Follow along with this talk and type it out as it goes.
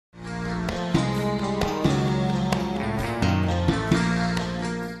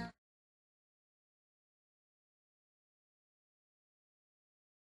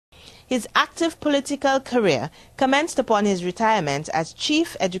His active political career commenced upon his retirement as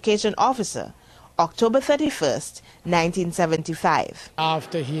Chief Education Officer, October 31st, 1975.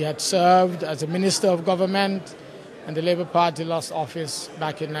 After he had served as a Minister of Government and the Labour Party lost office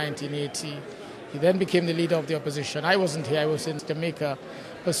back in 1980, he then became the leader of the opposition. I wasn't here, I was in Jamaica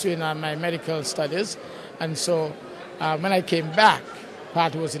pursuing my medical studies. And so when I came back, the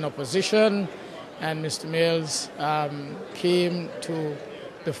party was in opposition, and Mr. Mills came to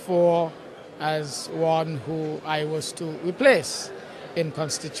the fore as one who I was to replace in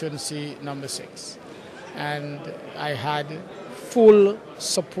constituency number 6. And I had full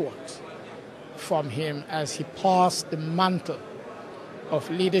support from him as he passed the mantle of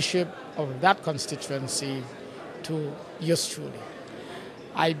leadership of that constituency to yours truly.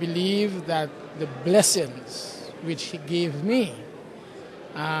 I believe that the blessings which he gave me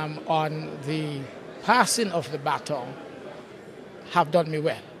on the passing of the baton have done me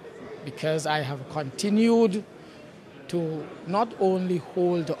well, because I have continued to not only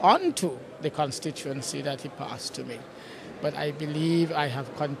hold on to the constituency that he passed to me, but I believe I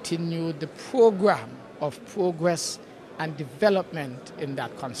have continued the program of progress and development in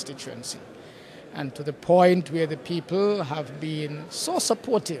that constituency. And to the point where the people have been so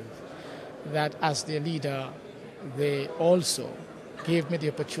supportive that as their leader, they also gave me the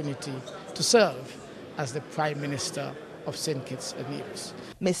opportunity to serve as the Prime Minister of St. Kitts and Nevis.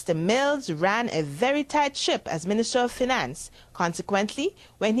 Mr. Mills ran a very tight ship as Minister of Finance. Consequently,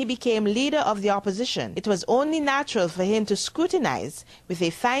 when he became leader of the opposition, it was only natural for him to scrutinize with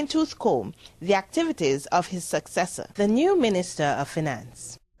a fine-tooth comb the activities of his successor, the new Minister of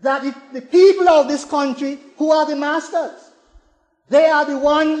Finance. That the people of this country who are the masters, they are the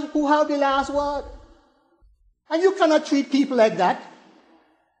ones who have the last word. And you cannot treat people like that.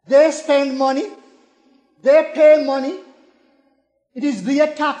 They spend money, they pay money, it is their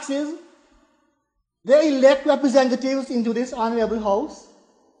taxes, they elect representatives into this honorable house.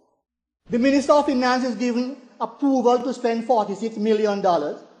 The Minister of Finance is given approval to spend $46 million,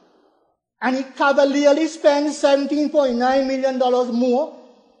 and he cavalierly spends $17.9 million more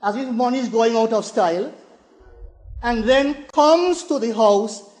as his money is going out of style, and then comes to the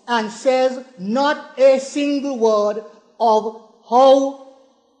house and says not a single word of how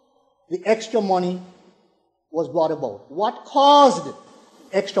the extra money was brought about. What caused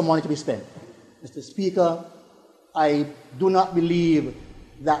extra money to be spent? Mr. Speaker, I do not believe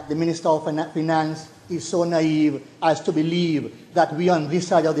that the Minister of Finance is so naive as to believe that we on this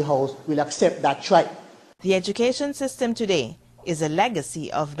side of the house will accept that tripe. The education system today is a legacy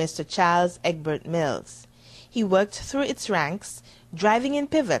of Mr. Charles Egbert Mills. He worked through its ranks, driving in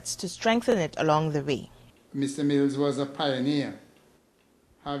pivots to strengthen it along the way. Mr. Mills was a pioneer,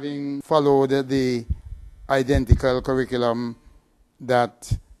 having followed the identical curriculum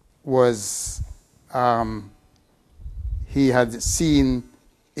that was he had seen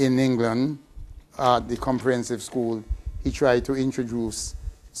in England at the comprehensive school. He tried to introduce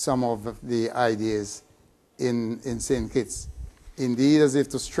some of the ideas in St. Kitts. Indeed, as if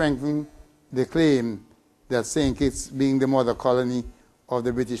to strengthen the claim that St. Kitts, being the mother colony of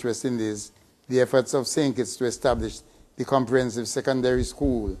the British West Indies, the efforts of St. Kitts to establish the comprehensive secondary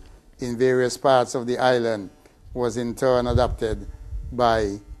school in various parts of the island was in turn adopted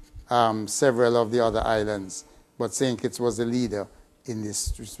by several of the other islands, but St. Kitts was the leader in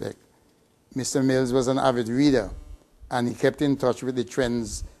this respect. Mr. Mills was an avid reader, and he kept in touch with the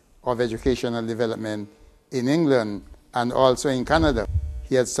trends of educational development in England and also in Canada.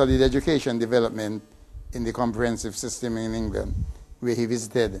 He had studied education development in the comprehensive system in England, where he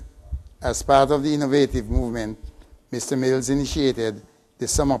visited. As part of the innovative movement, Mr. Mills initiated the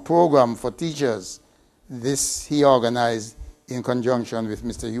summer program for teachers. This he organized in conjunction with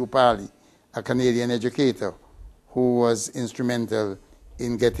Mr. Hugh Parley, a Canadian educator, who was instrumental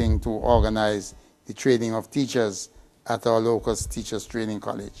in getting to organize the training of teachers at our local teachers training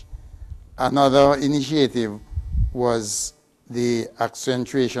college. Another initiative was the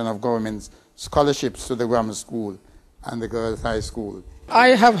accentration of government scholarships to the grammar school and the girls' high school. I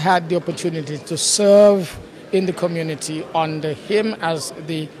have had the opportunity to serve in the community under him as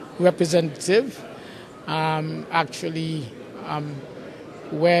the representative.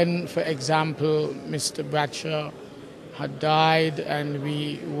 When, for example, Mr. Bradshaw had died and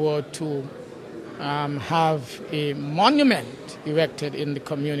we were to have a monument erected in the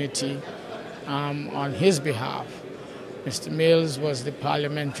community on his behalf, Mr. Mills was the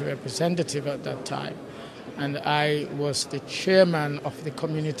parliamentary representative at that time, and I was the chairman of the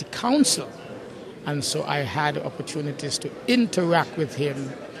community council, and so I had opportunities to interact with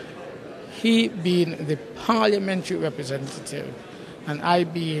him. He being the parliamentary representative, And I,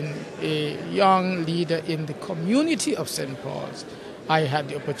 being a young leader in the community of St. Paul's, I had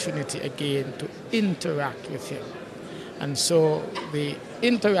the opportunity again to interact with him. And so the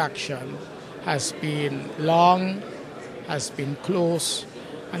interaction has been long, has been close,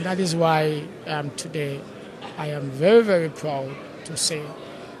 and that is why today I am very, very proud to say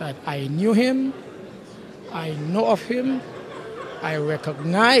that I knew him, I know of him, I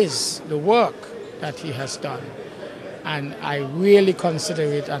recognize the work that he has done, and I really consider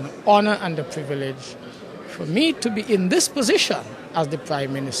it an honor and a privilege for me to be in this position as the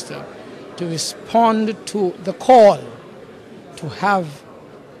Prime Minister, to respond to the call to have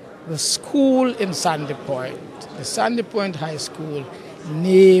the school in Sandy Point, the Sandy Point High School,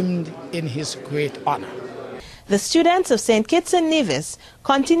 named in his great honor. The students of St. Kitts and Nevis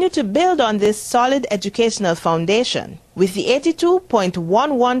continue to build on this solid educational foundation. With the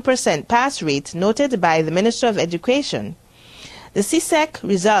 82.11% pass rate noted by the Minister of Education, the CSEC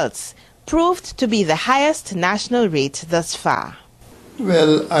results proved to be the highest national rate thus far.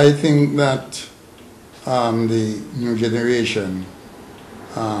 Well, I think that the new generation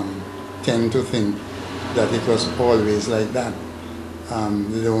tend to think that it was always like that.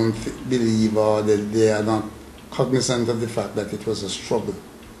 They don't believe, or they are not cognizant of the fact that it was a struggle.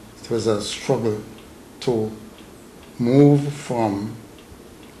 It was a struggle to move from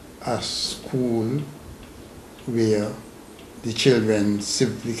a school where the children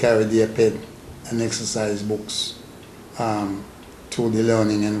simply carry their pen and exercise books to the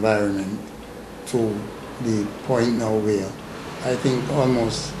learning environment, to the point now where I think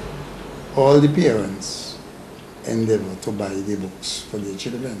almost all the parents endeavor to buy the books for their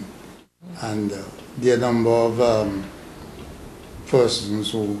children. And there are a number of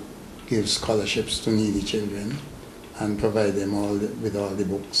persons who give scholarships to needy children and provide them with all the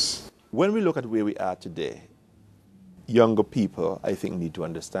books. When we look at where we are today, younger people, I think, need to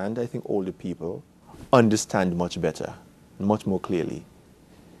understand. I think older people understand much better, much more clearly,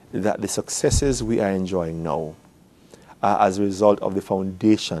 that the successes we are enjoying now are as a result of the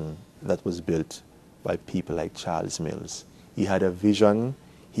foundation that was built by people like Charles Mills. He had a vision.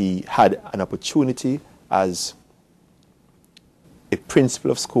 He had an opportunity as a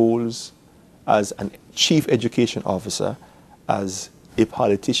principal of schools, as a chief education officer, as a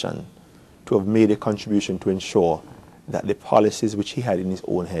politician, to have made a contribution to ensure that the policies which he had in his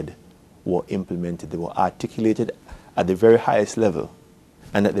own head were implemented, they were articulated at the very highest level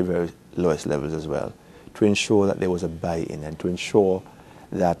and at the very lowest levels as well, to ensure that there was a buy-in and to ensure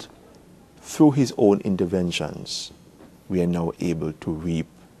that through his own interventions, we are now able to reap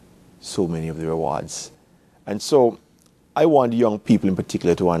so many of the rewards. And so I want young people in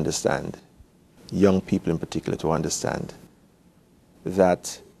particular to understand,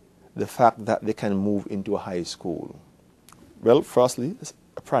 that the fact that they can move into a high school, well, firstly,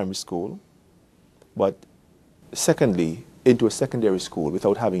 a primary school, but secondly, into a secondary school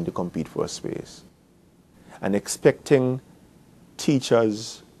without having to compete for a space, and expecting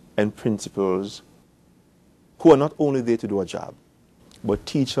teachers and principals who are not only there to do a job, but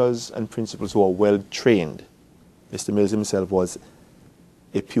teachers and principals who are well trained. Mr. Mills himself was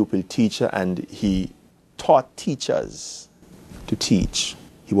a pupil teacher, and he taught teachers to teach.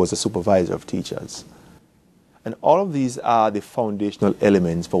 He was a supervisor of teachers. And all of these are the foundational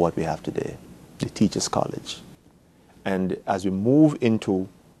elements for what we have today, the Teachers College. And as we move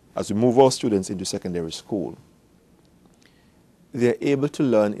our students into secondary school, they're able to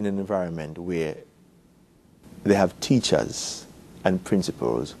learn in an environment where they have teachers and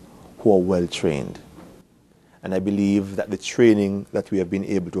principals who are well trained. And I believe that the training that we have been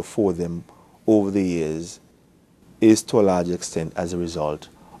able to afford them over the years is to a large extent as a result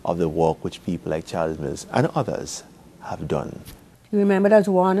of the work which people like Charles Mills and others have done. You remember there's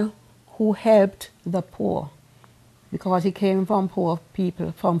one who helped the poor because he came from poor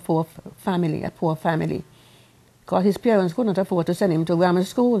people, from a poor family, because his parents couldn't afford to send him to grammar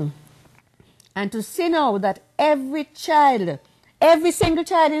school. And to see now that every single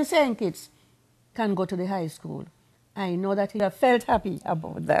child in St. Kitts can go to the high school, I know that he felt happy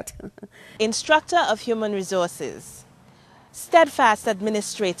about that. Instructor of Human Resources, steadfast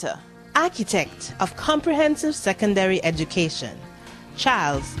administrator, architect of comprehensive secondary education,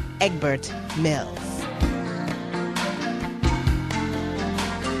 Charles Egbert Mills.